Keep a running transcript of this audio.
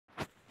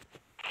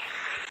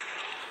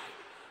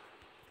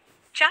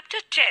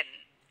Chapter 10,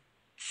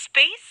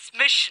 Space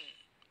Mission.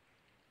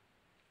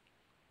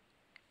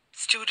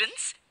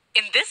 Students,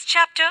 in this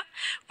chapter,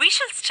 we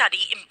shall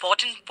study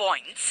important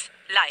points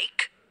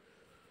like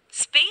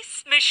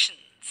space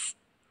missions,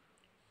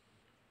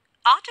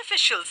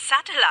 artificial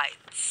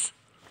satellites,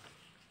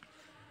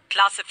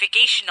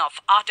 classification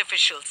of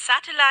artificial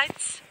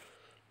satellites,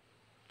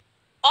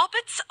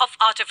 orbits of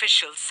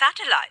artificial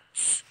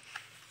satellites,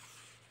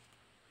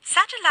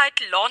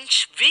 satellite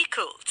launch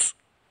vehicles,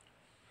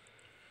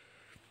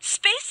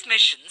 space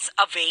missions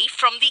away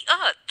from the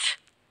Earth.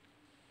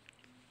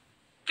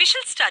 We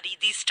shall study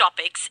these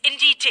topics in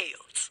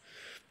details.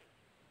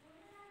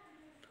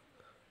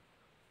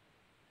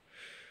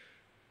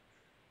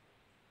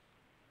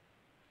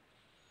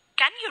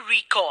 Can you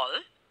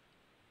recall?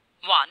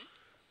 1.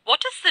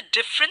 What is the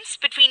difference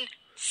between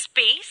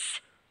space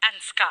and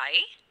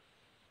sky?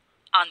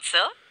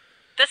 Answer.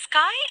 The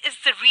sky is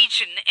the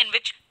region in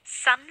which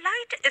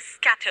sunlight is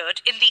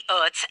scattered in the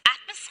Earth's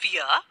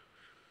atmosphere,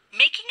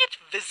 making it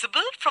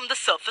visible from the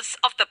surface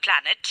of the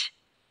planet,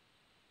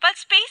 while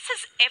space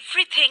is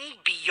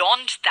everything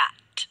beyond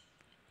that.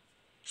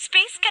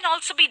 Space can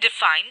also be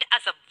defined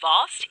as a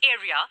vast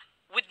area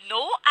with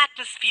no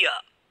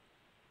atmosphere.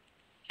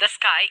 The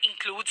sky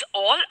includes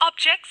all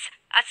objects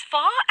as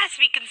far as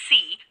we can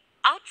see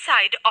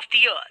outside of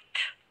the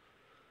Earth.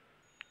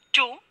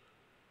 2.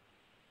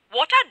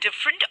 What are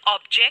different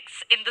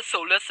objects in the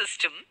solar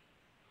system?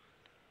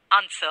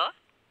 Answer.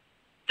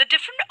 The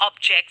different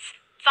objects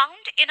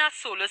found in our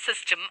solar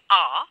system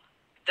are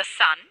the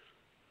Sun,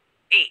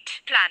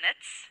 8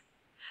 planets,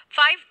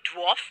 5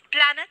 dwarf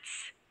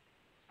planets,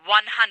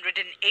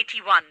 181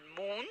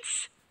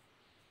 moons,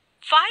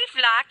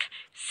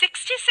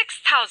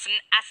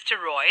 5,66,000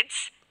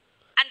 asteroids,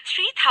 and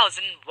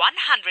 3,100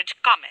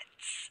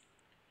 comets.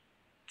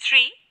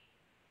 3.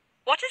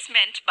 What is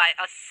meant by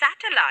a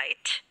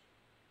satellite?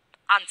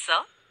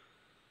 Answer.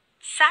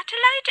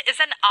 Satellite is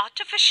an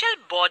artificial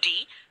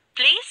body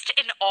placed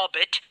in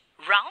orbit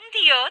round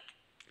the Earth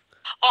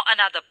or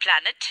another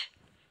planet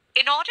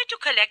in order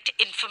to collect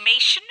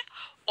information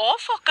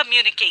or for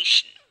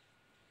communication.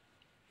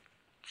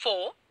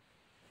 4.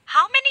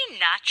 How many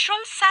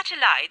natural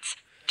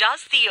satellites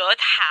does the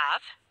Earth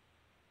have?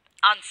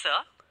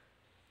 Answer.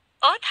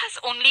 Earth has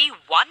only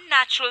one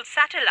natural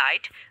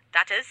satellite,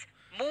 that is,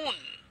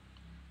 Moon.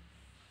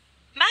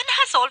 Man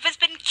has always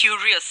been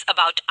curious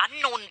about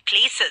unknown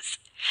places,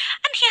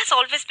 and he has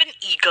always been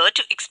eager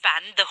to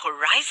expand the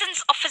horizons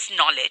of his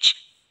knowledge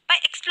by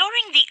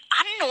exploring the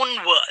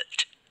unknown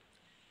world.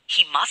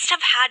 He must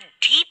have had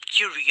deep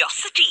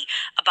curiosity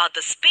about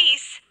the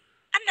space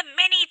and the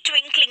many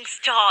twinkling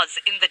stars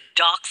in the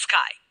dark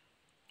sky.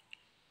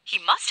 He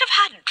must have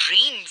had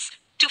dreams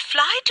to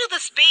fly to the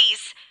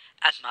space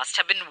and must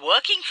have been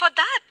working for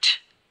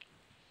that.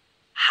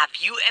 Have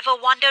you ever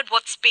wondered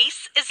what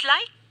space is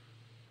like?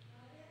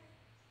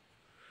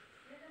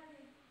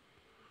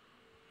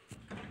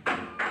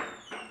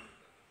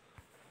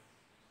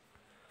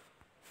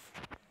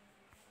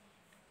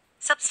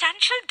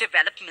 Substantial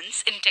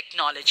developments in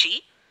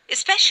technology,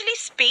 especially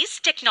space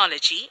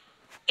technology,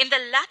 in the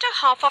latter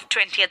half of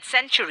 20th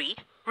century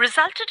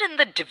resulted in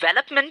the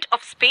development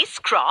of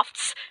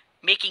spacecrafts,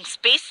 making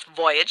space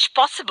voyage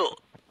possible.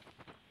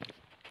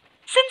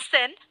 Since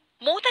then,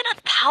 more than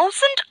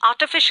 1,000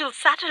 artificial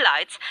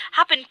satellites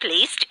have been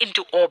placed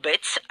into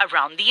orbits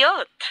around the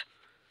Earth.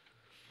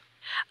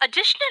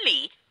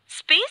 Additionally,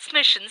 space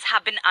missions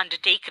have been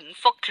undertaken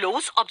for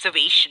close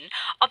observation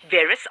of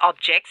various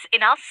objects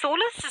in our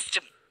solar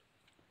system.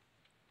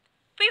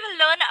 We will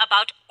learn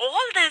about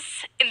all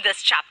this in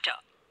this chapter.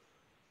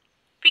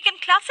 We can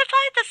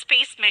classify the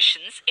space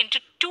missions into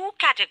two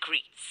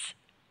categories.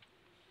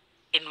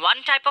 In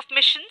one type of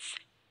missions,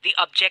 the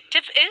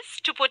objective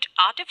is to put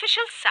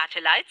artificial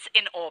satellites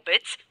in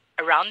orbits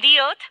around the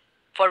Earth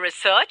for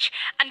research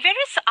and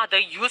various other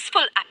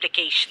useful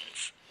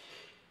applications.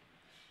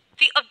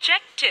 The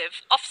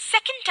objective of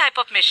second type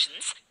of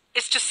missions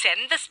is to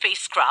send the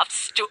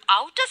spacecrafts to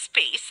outer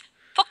space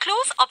for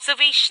close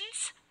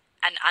observations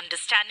and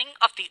understanding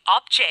of the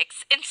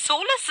objects in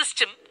solar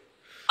system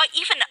or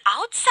even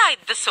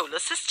outside the solar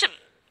system.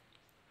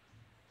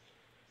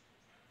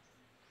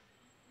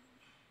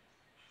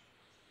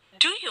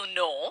 Do you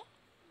know?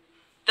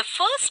 The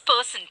first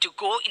person to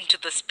go into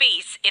the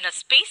space in a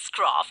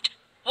spacecraft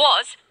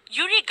was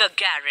Yuri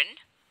Gagarin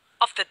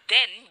of the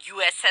then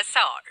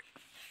USSR.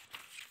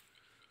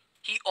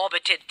 He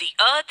orbited the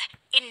Earth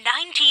in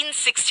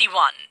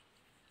 1961.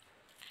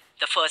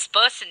 The first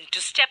person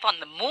to step on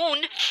the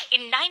Moon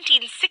in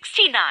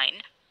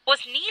 1969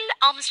 was Neil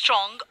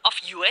Armstrong of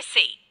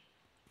USA.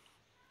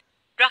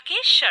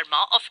 Rakesh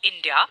Sharma of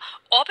India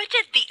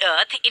orbited the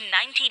Earth in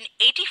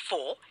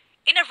 1984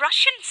 in a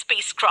Russian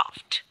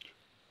spacecraft.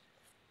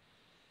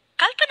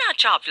 Kalpana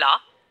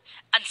Chawla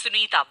and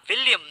Sunita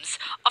Williams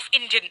of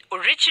Indian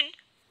origin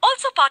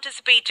also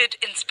participated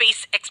in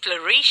space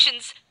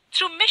explorations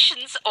through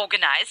missions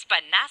organized by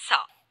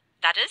NASA,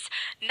 that is,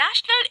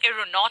 National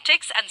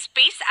Aeronautics and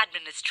Space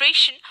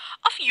Administration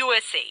of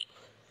USA.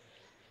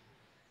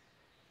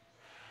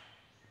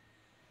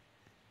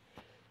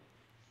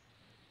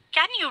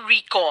 Can you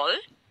recall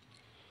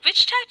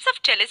which types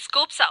of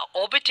telescopes are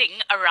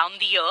orbiting around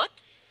the Earth?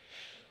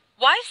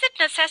 Why is it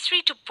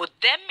necessary to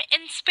put them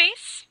in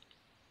space?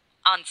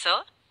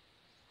 Answer: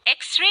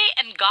 X-ray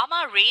and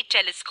gamma-ray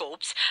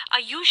telescopes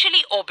are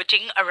usually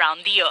orbiting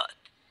around the Earth.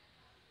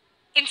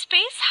 In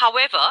space,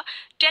 however,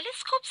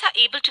 telescopes are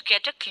able to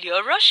get a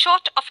clearer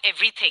shot of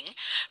everything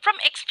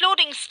from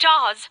exploding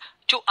stars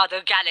to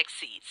other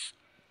galaxies.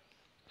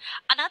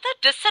 Another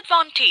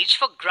disadvantage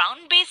for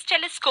ground-based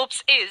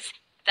telescopes is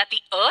that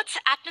the Earth's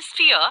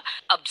atmosphere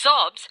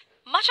absorbs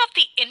much of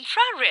the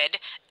infrared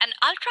and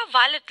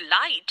ultraviolet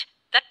light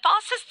that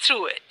passes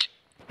through it.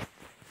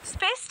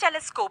 Space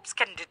telescopes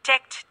can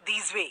detect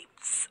these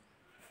waves.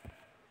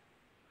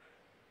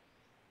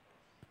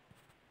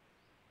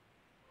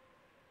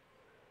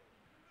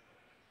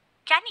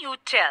 Can you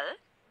tell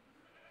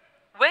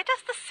where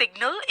does the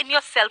signal in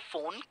your cell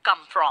phone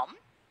come from?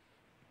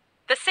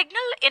 The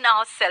signal in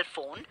our cell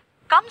phone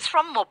comes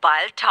from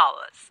mobile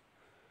towers.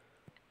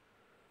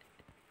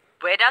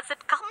 Where does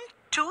it come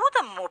to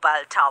the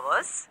mobile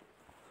towers?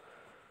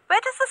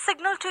 Where does the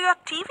signal to your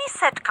TV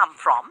set come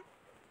from?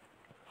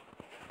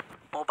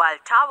 Mobile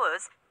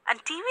towers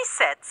and TV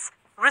sets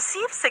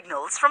receive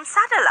signals from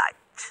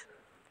satellite.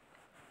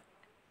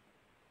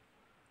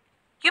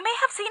 You may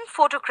have seen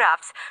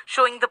photographs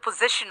showing the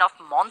position of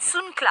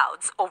monsoon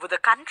clouds over the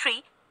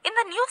country in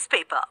the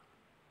newspaper.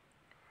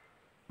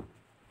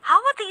 How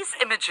are these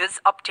images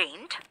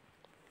obtained?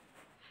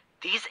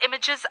 These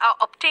images are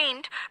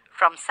obtained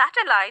from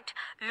satellite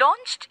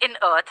launched in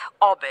Earth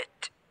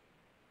orbit.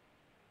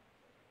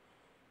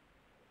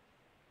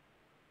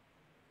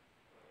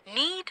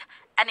 Need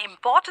and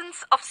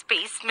importance of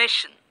space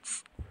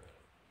missions.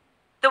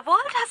 The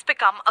world has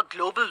become a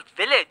global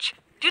village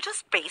due to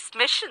space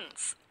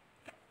missions.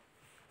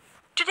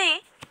 Today,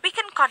 we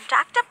can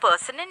contact a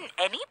person in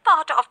any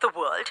part of the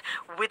world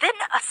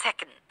within a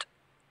second.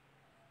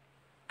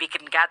 We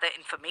can gather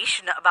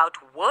information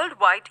about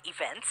worldwide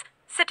events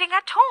sitting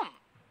at home.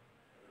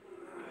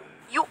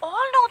 You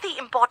all know the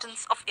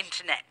importance of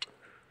internet.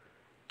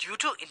 Due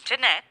to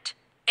internet,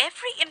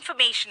 every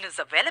information is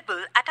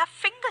available at our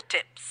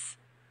fingertips.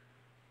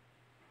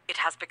 It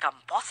has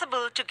become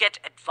possible to get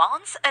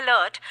advance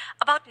alert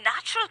about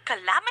natural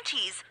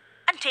calamities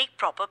and take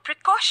proper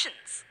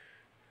precautions.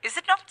 Is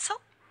it not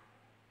so?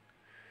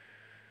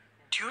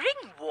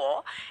 During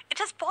war, it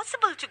is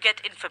possible to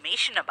get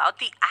information about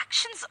the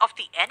actions of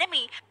the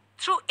enemy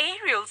through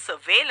aerial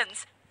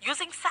surveillance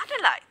using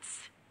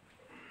satellites.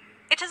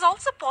 It is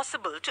also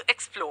possible to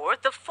explore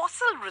the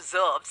fossil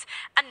reserves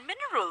and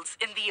minerals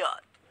in the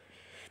Earth.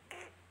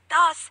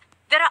 Thus,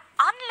 there are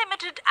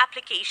unlimited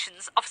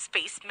applications of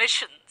space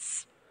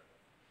missions.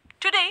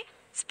 Today,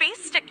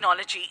 space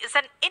technology is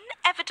an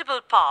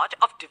inevitable part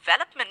of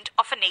development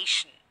of a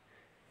nation.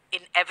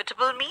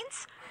 Inevitable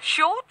means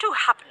sure to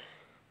happen.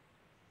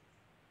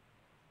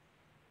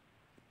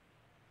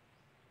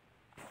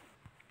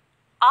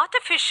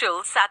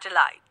 Artificial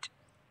satellite.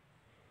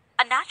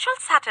 A natural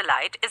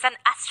satellite is an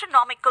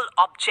astronomical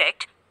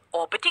object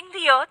orbiting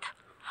the Earth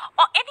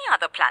or any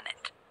other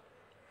planet.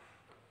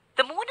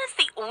 The Moon is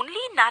the only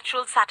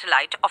natural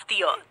satellite of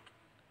the Earth.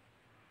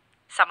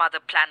 Some other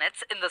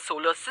planets in the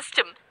solar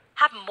system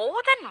have more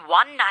than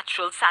one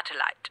natural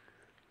satellite.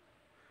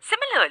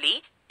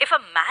 Similarly, if a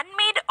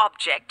man-made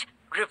object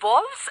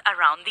revolves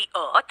around the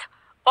Earth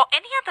or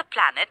any other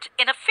planet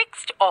in a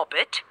fixed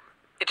orbit,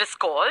 it is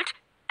called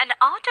an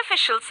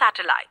artificial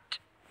satellite.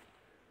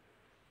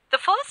 The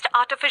first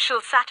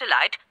artificial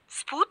satellite,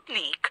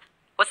 Sputnik,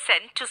 was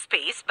sent to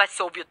space by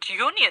Soviet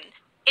Union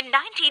in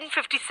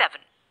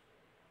 1957.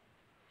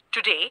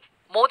 Today,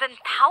 more than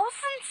 1,000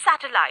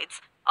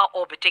 satellites are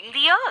orbiting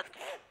the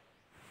Earth.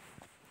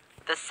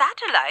 The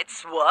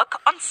satellites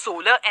work on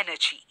solar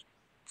energy.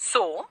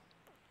 So,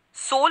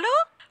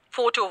 solar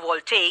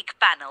photovoltaic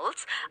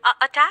panels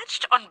are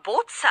attached on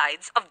both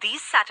sides of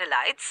these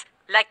satellites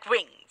like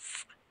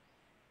wings.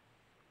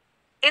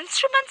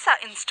 Instruments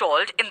are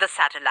installed in the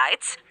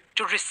satellites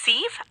to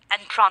receive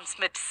and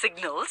transmit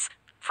signals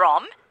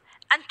from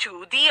and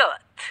to the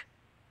Earth.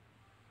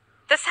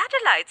 The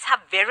satellites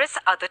have various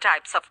other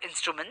types of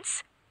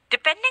instruments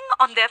depending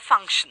on their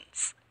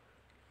functions.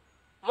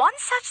 One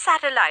such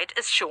satellite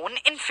is shown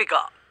in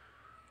figure.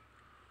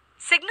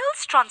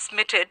 Signals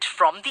transmitted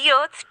from the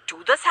Earth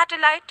to the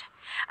satellite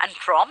and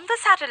from the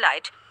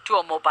satellite to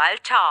a mobile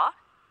tower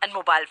and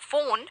mobile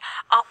phone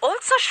are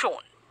also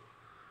shown.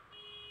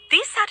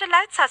 These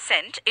satellites are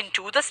sent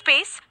into the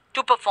space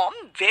to perform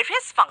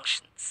various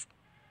functions.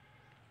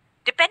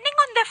 Depending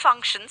on their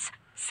functions,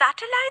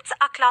 satellites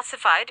are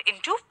classified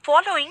into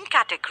following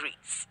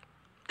categories.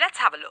 Let's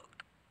have a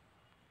look.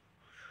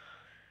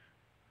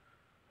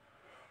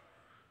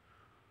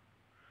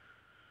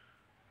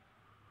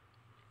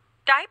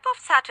 Type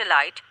of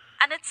satellite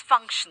and its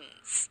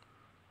functions.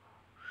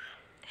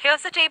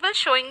 Here's a table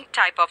showing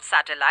type of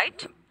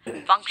satellite,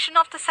 function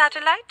of the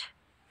satellite,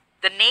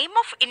 the name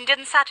of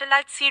Indian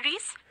satellite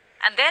series,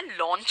 and their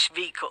launch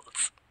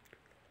vehicles.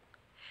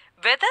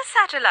 Weather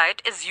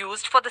satellite is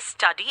used for the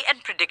study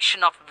and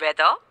prediction of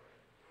weather.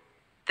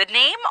 The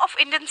name of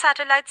Indian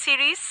satellite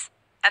series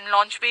and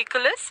launch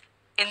vehicle is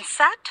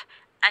INSAT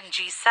and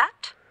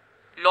GSAT.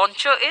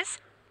 Launcher is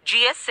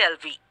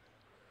GSLV.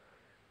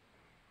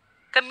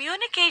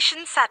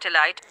 Communication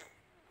satellite.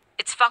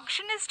 Its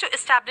function is to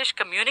establish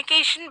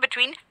communication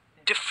between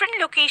different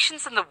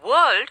locations in the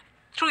world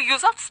through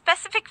use of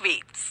specific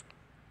waves.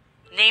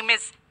 Name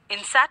is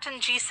INSAT and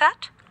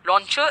GSAT.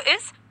 Launcher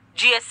is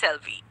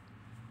GSLV.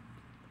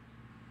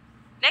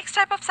 Next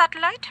type of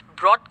satellite,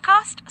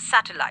 broadcast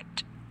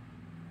satellite.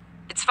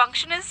 Its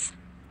function is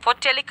for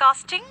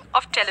telecasting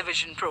of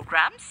television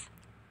programs.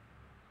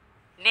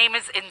 Name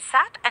is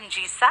INSAT and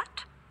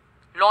GSAT.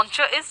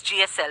 Launcher is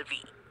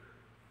GSLV.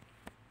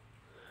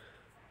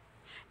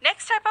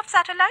 Next type of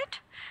satellite,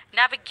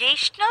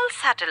 navigational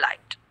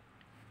satellite.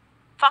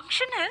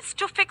 Function is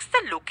to fix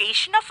the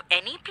location of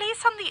any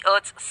place on the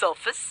Earth's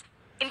surface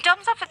in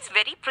terms of its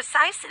very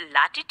precise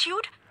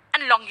latitude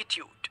and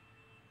longitude.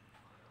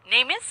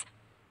 Name is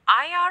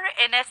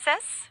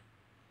IRNSS.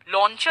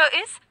 Launcher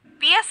is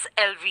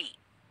PSLV.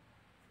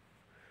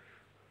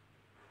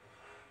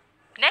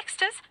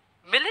 Next is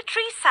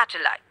military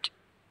satellite.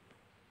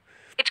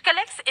 It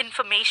collects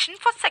information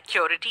for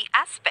security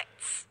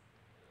aspects.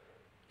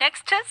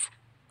 Next is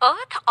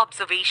Earth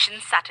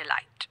observation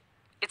satellite.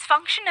 Its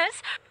function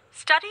is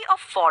study of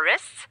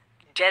forests,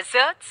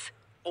 deserts,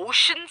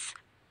 oceans,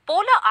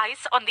 polar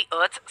ice on the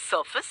Earth's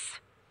surface,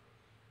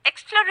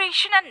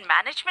 exploration and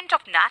management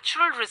of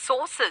natural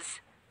resources,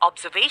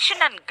 observation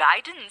and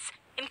guidance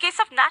in case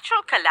of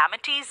natural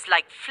calamities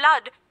like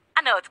flood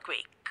and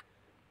earthquake.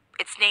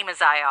 Its name is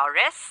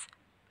IRS.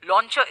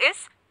 Launcher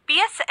is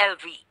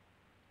PSLV.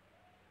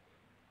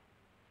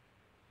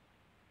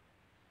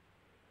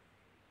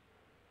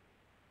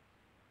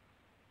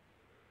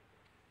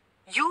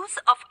 Use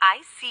of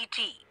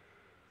ICT.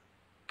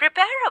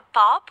 Prepare a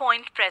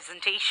PowerPoint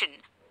presentation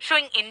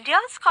showing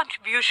India's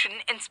contribution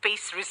in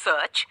space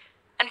research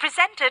and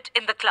present it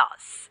in the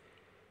class.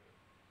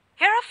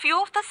 Here are a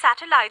few of the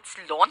satellites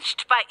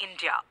launched by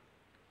India.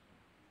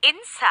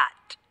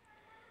 INSAT,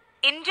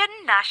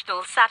 Indian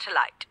National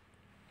Satellite.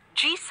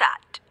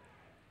 GSAT,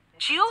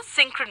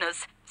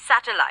 Geosynchronous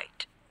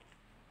Satellite.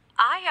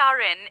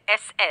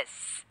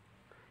 IRNSS,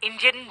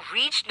 Indian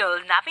Regional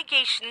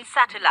Navigation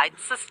Satellite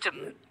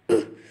System.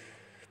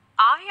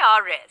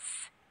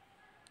 IRS,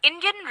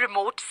 Indian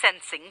Remote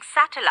Sensing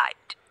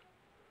Satellite.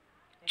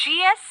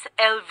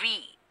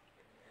 GSLV,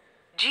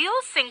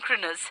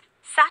 Geosynchronous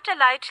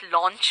Satellite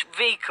Launch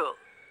Vehicle.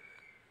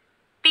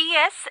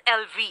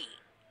 PSLV,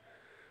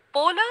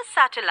 Polar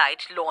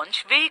Satellite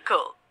Launch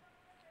Vehicle.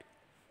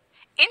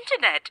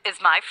 Internet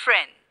is my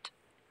friend.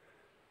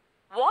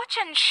 Watch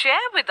and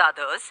share with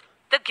others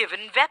the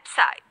given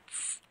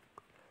websites.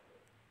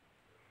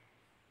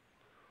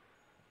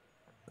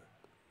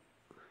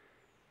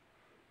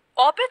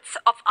 Orbits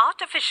of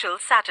artificial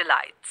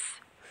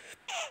satellites.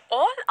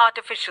 All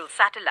artificial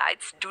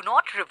satellites do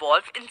not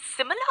revolve in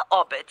similar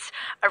orbits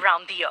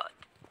around the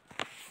Earth.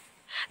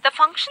 The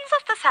functions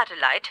of the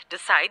satellite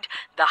decide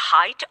the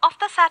height of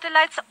the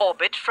satellite's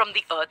orbit from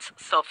the Earth's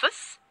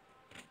surface,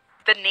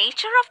 the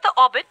nature of the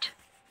orbit,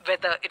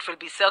 whether it will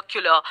be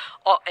circular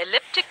or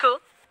elliptical,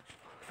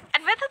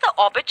 and whether the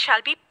orbit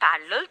shall be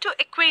parallel to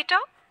equator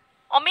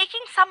or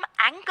making some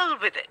angle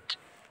with it.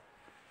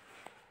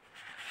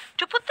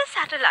 To put the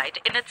satellite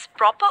in its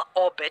proper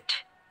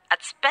orbit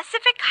at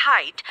specific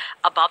height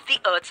above the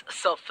Earth's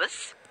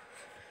surface,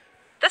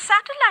 the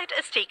satellite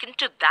is taken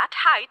to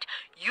that height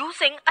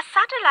using a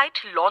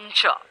satellite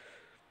launcher.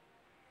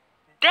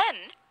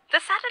 Then,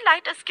 the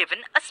satellite is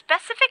given a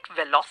specific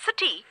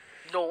velocity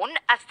known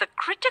as the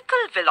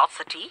critical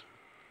velocity,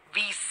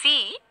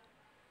 VC,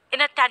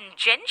 in a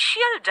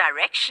tangential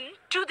direction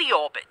to the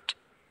orbit.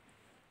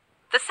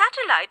 The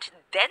satellite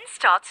then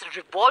starts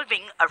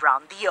revolving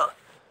around the Earth.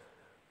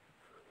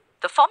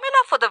 The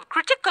formula for the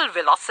critical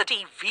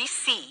velocity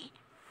VC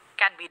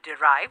can be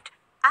derived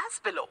as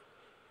below.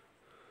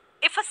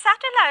 If a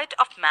satellite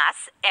of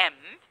mass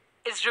m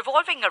is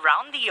revolving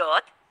around the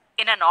Earth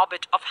in an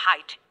orbit of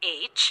height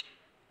h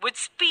with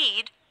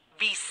speed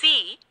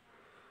vc,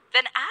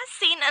 then as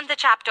seen in the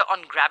chapter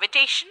on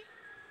gravitation,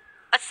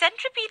 a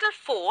centripetal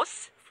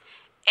force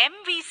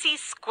mvc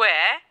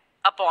square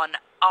upon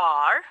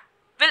r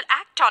will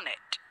act on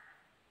it.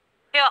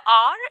 Here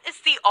r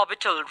is the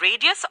orbital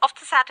radius of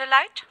the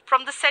satellite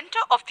from the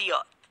center of the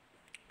Earth.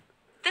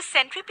 The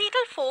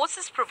centripetal force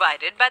is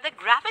provided by the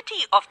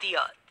gravity of the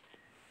Earth.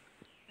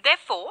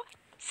 Therefore,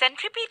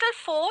 centripetal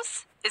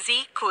force is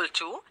equal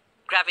to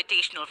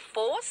gravitational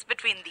force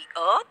between the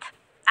Earth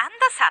and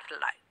the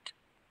satellite.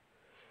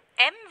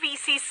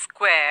 mvc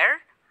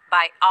square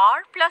by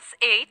r plus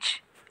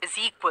h is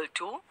equal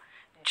to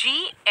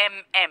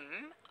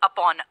gmm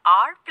upon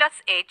r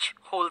plus h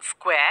whole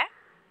square,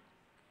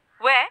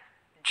 where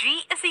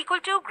g is equal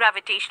to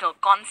gravitational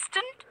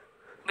constant,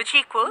 which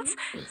equals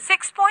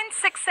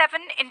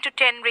 6.67 into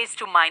 10 raised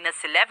to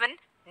minus 11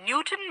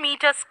 Newton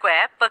meter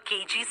square per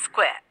kg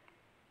square.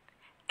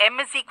 M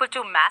is equal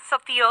to mass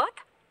of the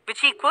Earth,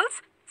 which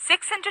equals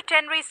 6 into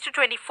 10 raised to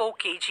 24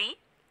 kg.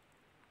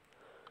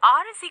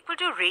 r is equal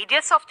to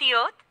radius of the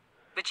earth,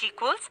 which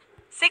equals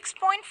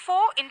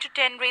 6.4 into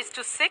 10 raised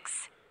to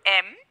 6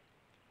 m,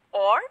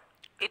 or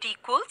it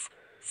equals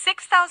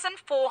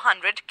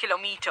 6,400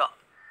 kilometer.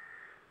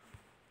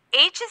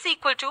 H is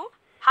equal to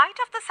height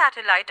of the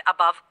satellite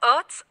above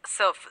Earth's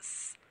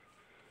surface.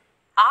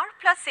 R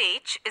plus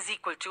H is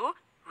equal to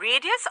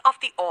radius of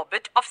the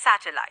orbit of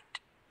satellite.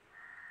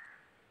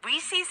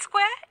 VC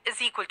square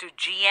is equal to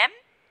GM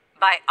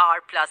by R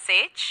plus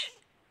H.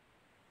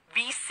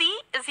 VC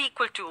is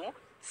equal to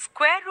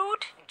square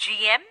root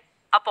GM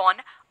upon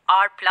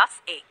R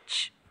plus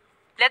H.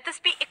 Let this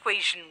be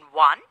equation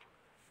 1.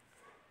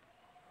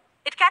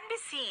 It can be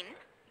seen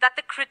that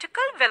the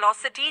critical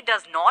velocity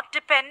does not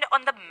depend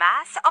on the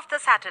mass of the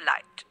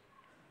satellite.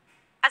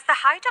 As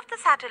the height of the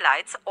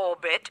satellite's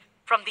orbit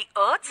from the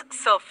Earth's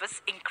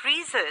surface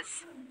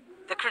increases,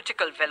 the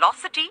critical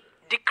velocity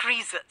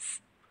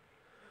decreases.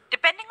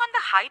 Depending on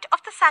the height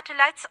of the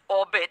satellite's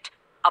orbit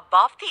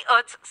above the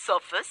Earth's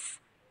surface,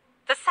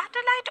 the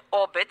satellite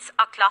orbits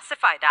are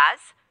classified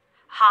as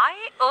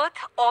high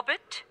Earth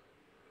orbit,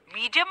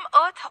 medium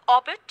Earth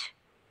orbit,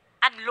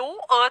 and low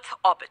Earth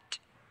orbit.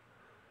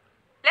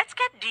 Let's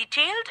get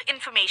detailed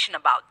information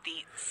about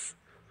these.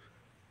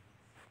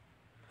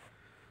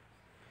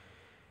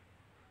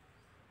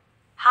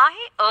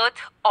 High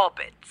Earth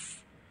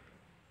orbits.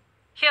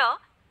 Here,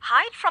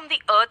 height from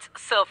the Earth's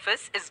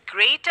surface is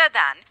greater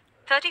than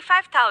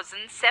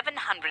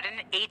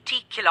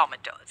 35,780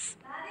 kilometers.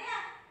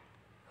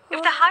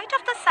 If the height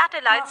of the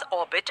satellite's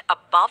orbit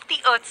above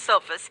the Earth's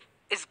surface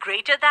is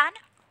greater than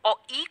or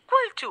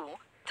equal to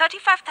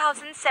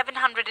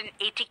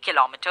 35,780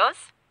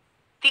 kilometers,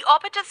 the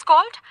orbit is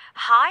called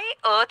high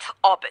Earth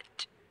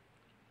orbit.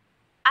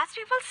 As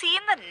we will see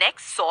in the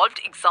next solved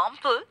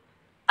example,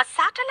 a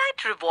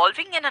satellite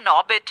revolving in an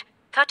orbit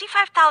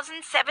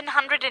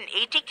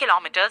 35,780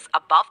 kilometers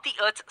above the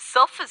Earth's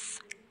surface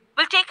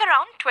will take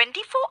around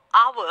 24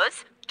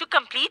 hours to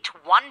complete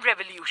one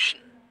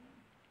revolution.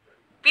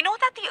 We know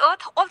that the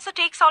Earth also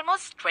takes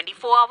almost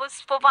 24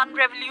 hours for one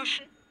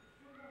revolution.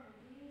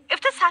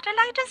 If the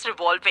satellite is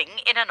revolving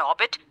in an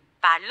orbit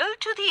parallel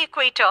to the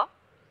equator,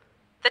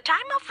 the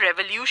time of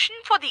revolution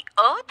for the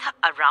Earth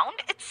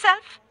around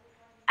itself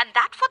and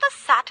that for the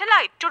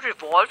satellite to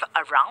revolve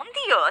around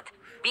the Earth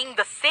being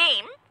the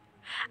same,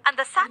 and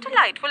the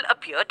satellite will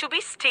appear to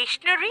be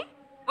stationary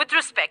with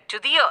respect to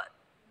the Earth.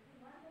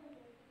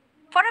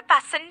 For a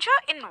passenger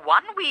in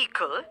one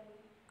vehicle,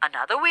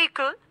 another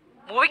vehicle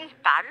moving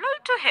parallel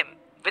to him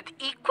with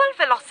equal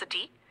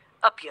velocity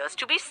appears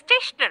to be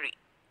stationary.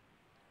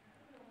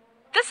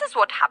 This is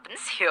what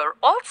happens here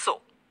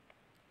also.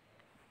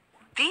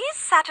 These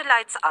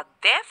satellites are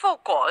therefore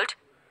called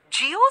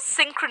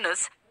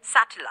geosynchronous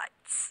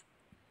satellites.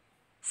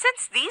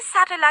 Since these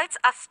satellites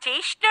are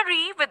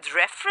stationary with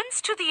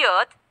reference to the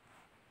Earth,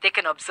 they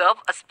can observe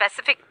a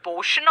specific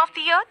portion of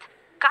the Earth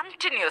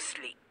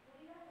continuously.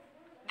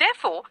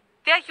 Therefore,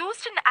 they are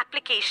used in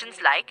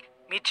applications like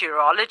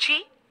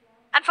meteorology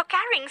and for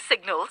carrying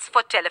signals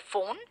for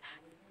telephone,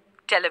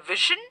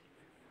 television,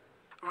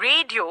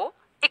 radio,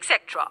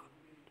 etc.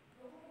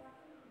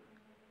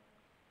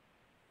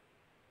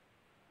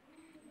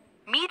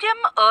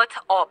 Medium Earth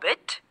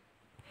orbit.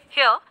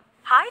 Here,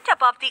 height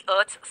above the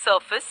Earth's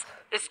surface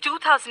is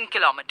 2,000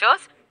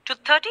 kilometers to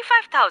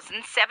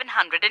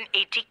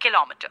 35,780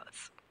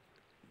 kilometers.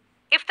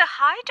 If the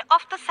height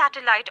of the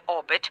satellite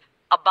orbit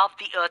above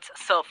the Earth's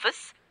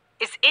surface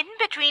is in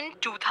between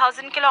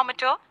 2,000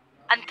 kilometers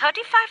and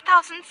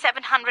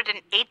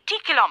 35,780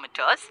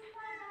 kilometers,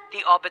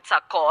 the orbits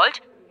are called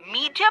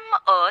medium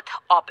Earth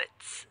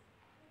orbits.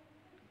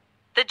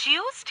 The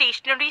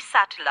geostationary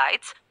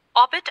satellites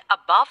orbit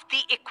above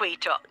the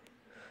equator.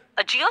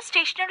 A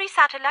geostationary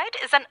satellite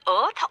is an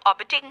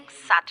Earth-orbiting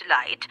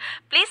satellite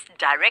placed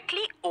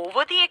directly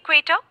over the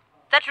equator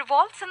that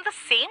revolves in the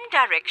same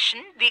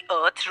direction the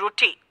Earth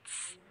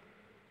rotates.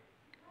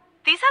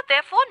 These are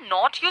therefore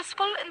not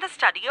useful in the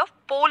study of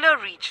polar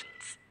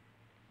regions.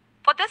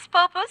 For this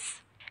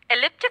purpose,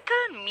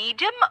 elliptical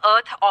medium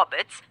Earth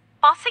orbits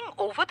passing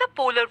over the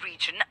polar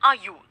region are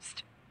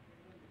used.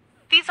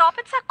 These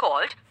orbits are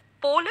called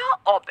polar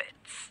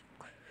orbits.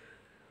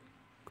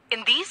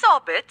 In these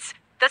orbits,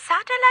 the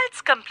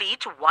satellites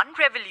complete one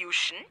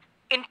revolution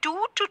in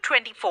 2 to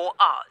 24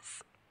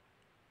 hours.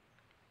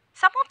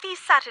 Some of these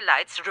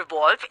satellites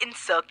revolve in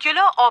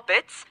circular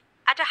orbits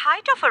at a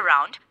height of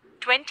around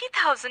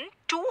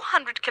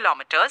 20,200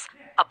 kilometers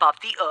above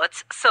the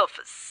Earth's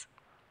surface.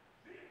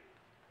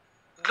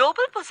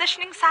 Global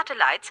positioning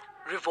satellites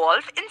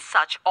revolve in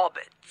such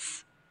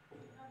orbits.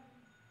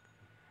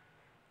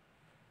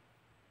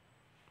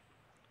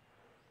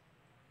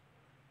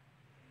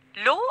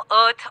 Low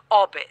Earth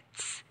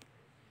orbits.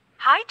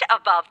 Height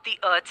above the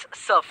Earth's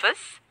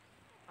surface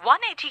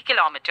 180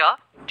 km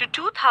to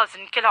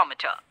 2000 km.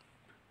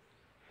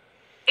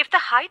 If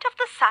the height of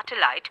the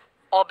satellite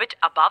orbit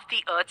above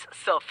the Earth's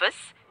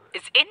surface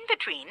is in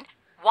between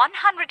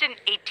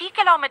 180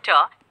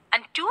 km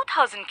and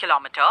 2000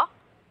 km,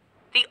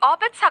 the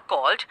orbits are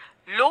called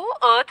low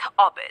Earth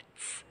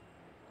orbits.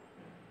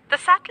 The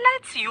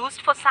satellites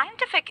used for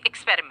scientific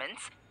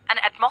experiments and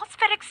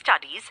atmospheric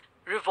studies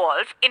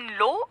revolve in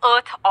low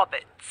Earth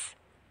orbits.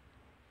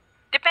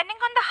 Depending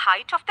on the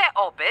height of their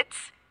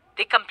orbits,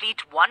 they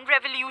complete one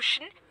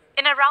revolution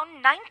in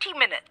around 90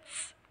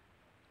 minutes.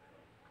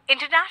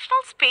 International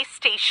Space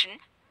Station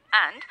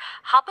and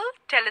Hubble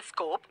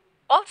telescope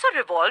also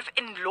revolve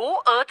in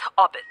low Earth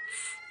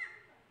orbits.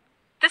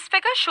 This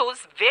figure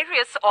shows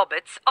various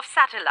orbits of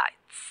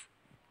satellites.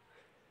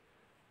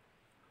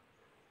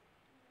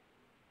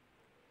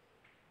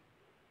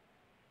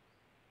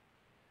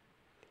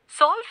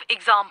 Solve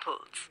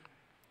examples.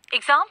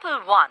 Example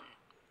 1.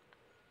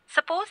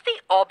 Suppose the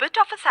orbit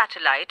of a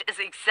satellite is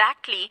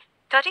exactly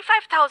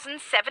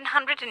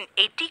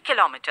 35,780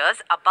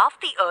 kilometers above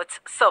the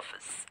Earth's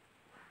surface.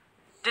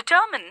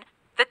 Determine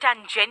the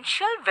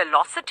tangential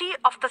velocity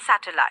of the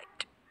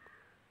satellite.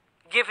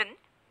 Given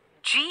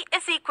g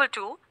is equal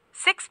to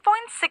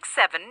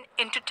 6.67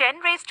 into 10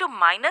 raised to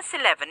minus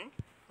 11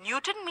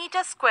 Newton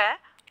meter square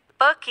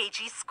per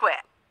kg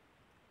square.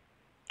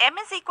 M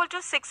is equal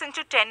to 6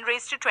 into 10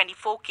 raised to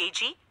 24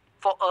 kg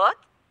for Earth.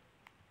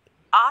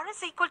 R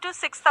is equal to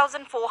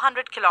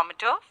 6,400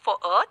 kilometer for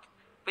Earth,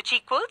 which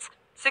equals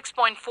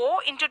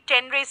 6.4 into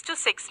 10 raised to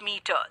 6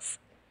 meters.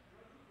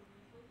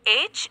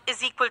 H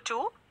is equal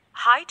to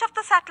height of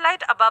the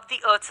satellite above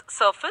the Earth's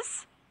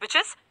surface, which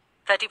is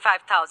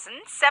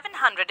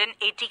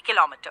 35,780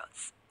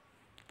 kilometers.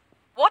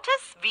 What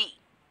is V?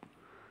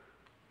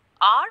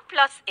 R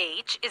plus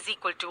H is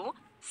equal to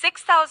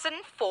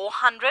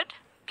 6,400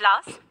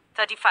 plus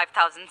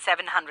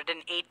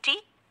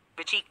 35,780,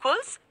 which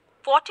equals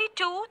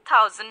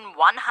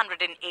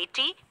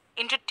 42,180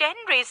 into 10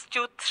 raised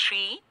to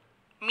 3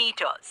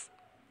 meters.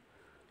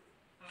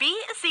 V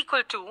is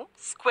equal to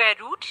square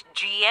root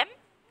gm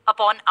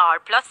upon r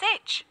plus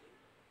h.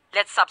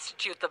 Let's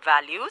substitute the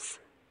values.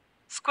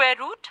 Square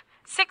root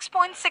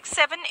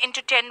 6.67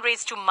 into 10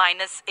 raised to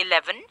minus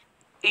 11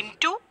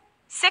 into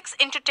 6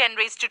 into 10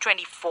 raised to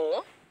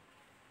 24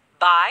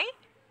 by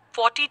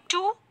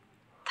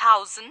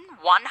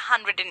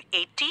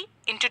 42,180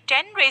 into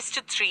 10 raised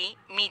to 3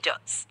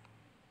 meters,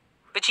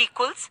 which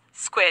equals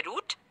square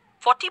root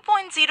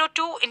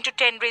 40.02 into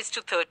 10 raised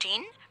to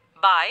 13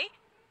 by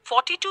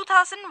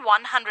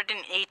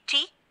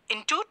 42,180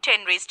 into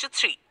 10 raised to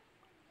 3,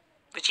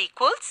 which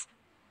equals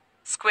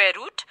square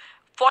root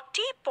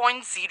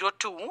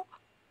 40.02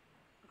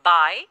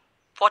 by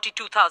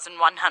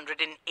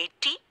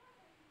 42,180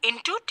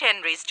 into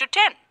 10 raised to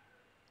 10,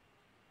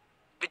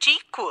 which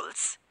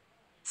equals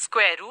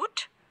square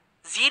root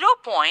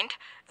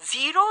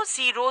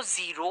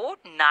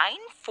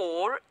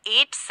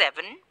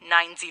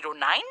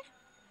 0.0009487,909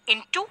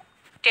 into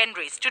 10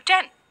 raised to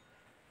 10,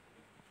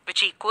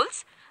 which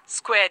equals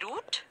square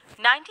root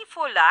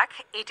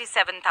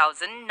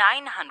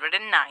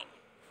 94,87,909.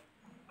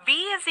 V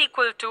is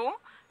equal to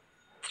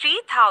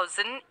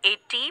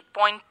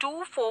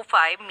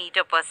 3080.245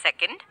 meter per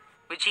second,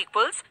 which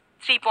equals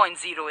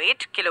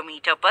 3.08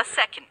 kilometer per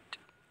second.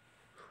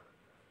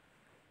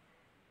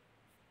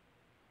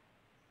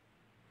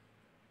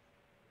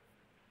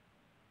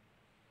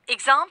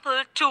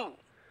 Example 2.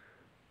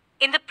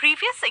 In the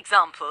previous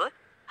example,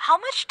 how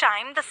much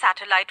time the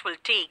satellite will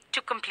take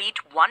to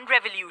complete one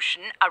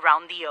revolution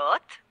around the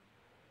Earth?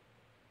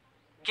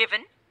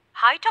 Given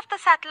height of the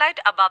satellite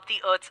above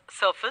the Earth's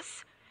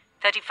surface,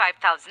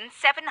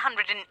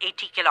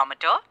 35,780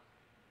 kilometer.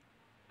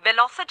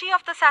 Velocity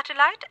of the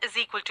satellite is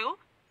equal to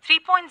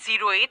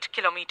 3.08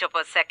 kilometer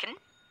per second.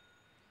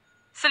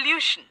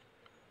 Solution.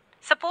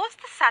 Suppose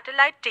the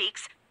satellite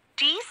takes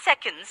t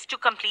seconds to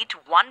complete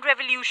one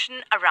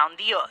revolution around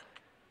the Earth.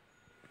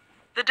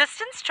 The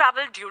distance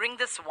travelled during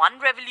this one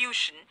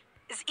revolution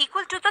is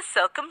equal to the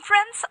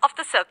circumference of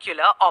the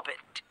circular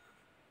orbit.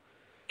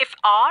 If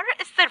r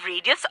is the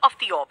radius of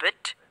the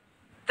orbit,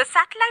 the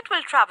satellite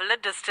will travel a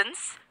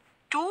distance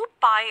 2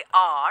 pi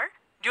r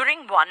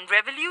during one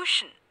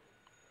revolution.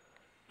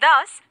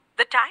 Thus,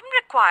 the time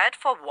required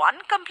for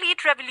one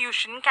complete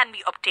revolution can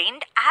be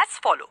obtained as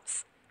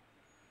follows.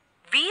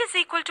 V is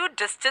equal to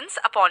distance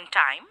upon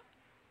time,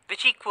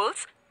 which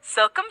equals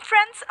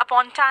circumference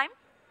upon time,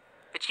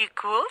 which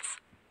equals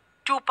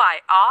 2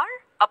 pi r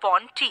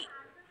upon t.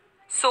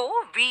 So,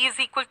 V is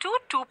equal to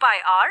 2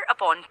 pi r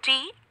upon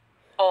t,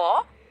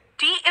 or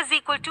t is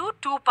equal to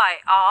 2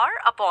 pi r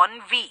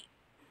upon v.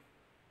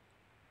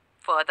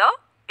 Further,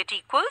 it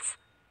equals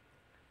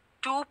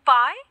 2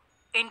 pi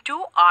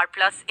into r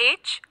plus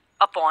h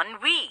upon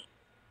v.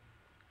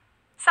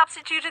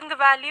 Substituting the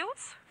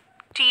values,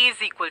 t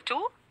is equal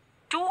to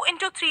 2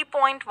 into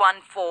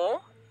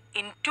 3.14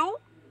 into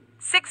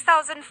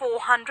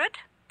 6,400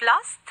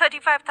 plus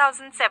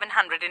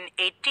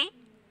 35,780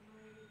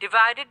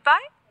 divided by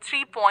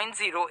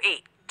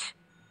 3.08,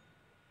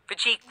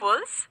 which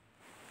equals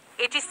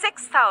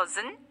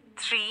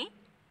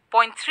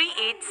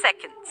 86,003.38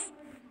 seconds,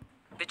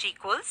 which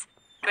equals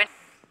 20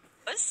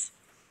 hours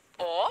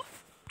or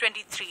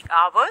 23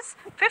 hours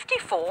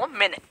 54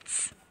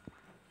 minutes.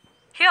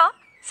 Here,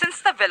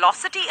 since the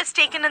velocity is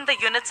taken in the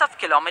units of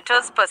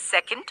kilometers per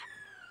second,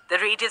 The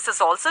radius is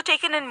also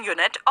taken in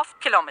unit of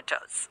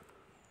kilometers.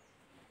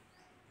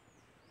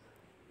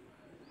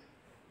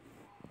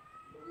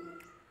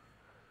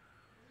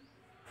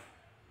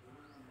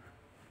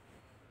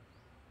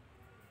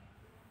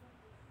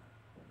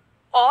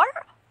 Or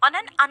on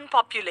an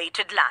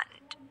unpopulated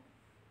land.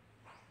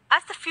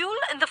 As the fuel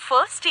in the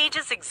first stage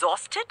is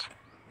exhausted,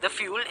 the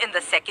fuel in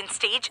the second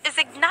stage is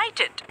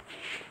ignited.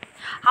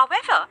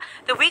 However,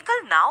 the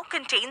vehicle now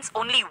contains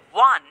only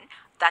one,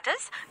 that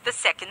is, the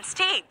second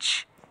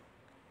stage.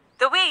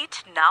 The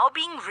weight now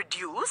being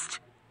reduced,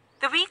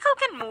 the vehicle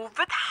can move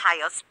with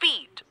higher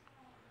speed.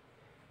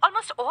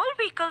 Almost all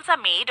vehicles are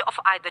made of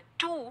either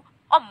two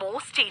or more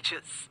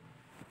stages.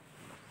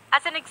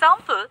 As an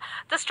example,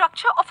 the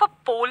structure of a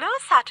polar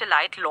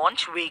satellite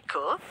launch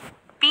vehicle,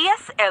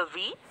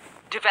 PSLV,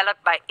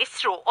 developed by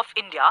ISRO of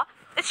India,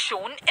 is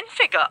shown in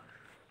figure.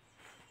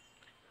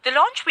 The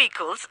launch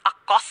vehicles are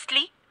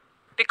costly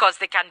because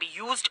they can be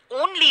used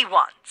only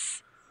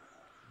once.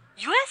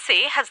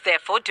 USA has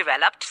therefore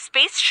developed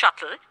Space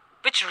Shuttle,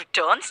 which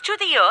returns to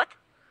the Earth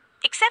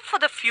except for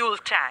the fuel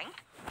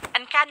tank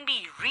and can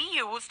be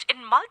reused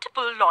in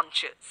multiple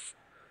launches.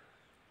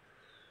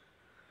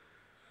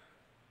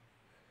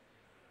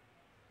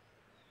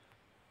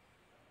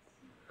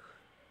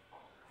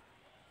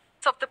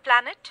 Of the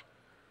planet,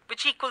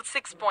 which equals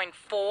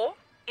 6.4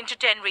 into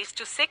 10 raised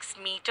to 6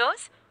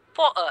 meters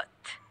for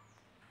Earth.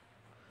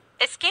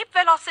 Escape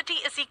velocity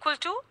is equal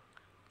to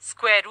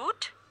square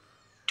root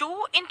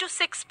 2 into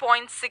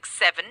 6.67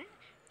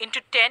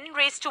 into 10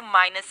 raised to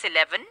minus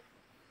 11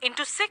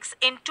 into 6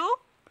 into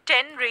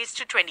 10 raised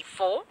to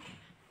 24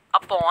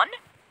 upon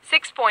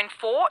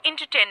 6.4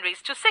 into 10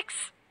 raised to 6,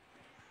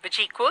 which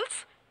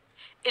equals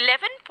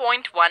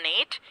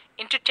 11.18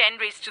 into 10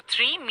 raised to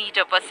 3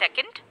 meter per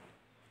second,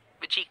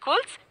 which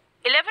equals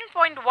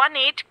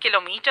 11.18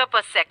 kilometer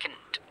per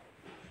second.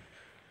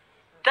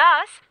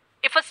 Thus,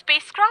 if a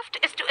spacecraft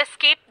is to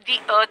escape the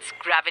Earth's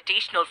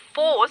gravitational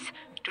force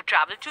to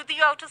travel to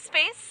the outer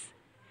space,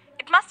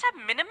 it must have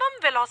minimum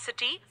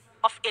velocity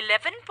of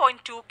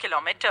 11.2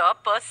 kilometer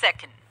per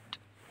second.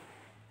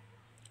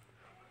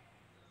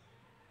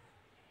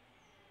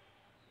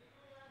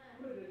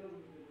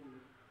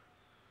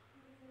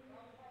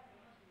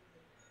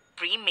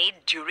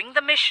 Made during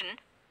the mission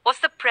was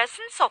the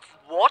presence of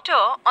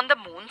water on the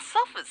moon's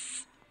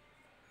surface.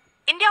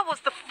 India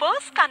was the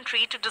first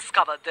country to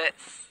discover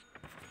this.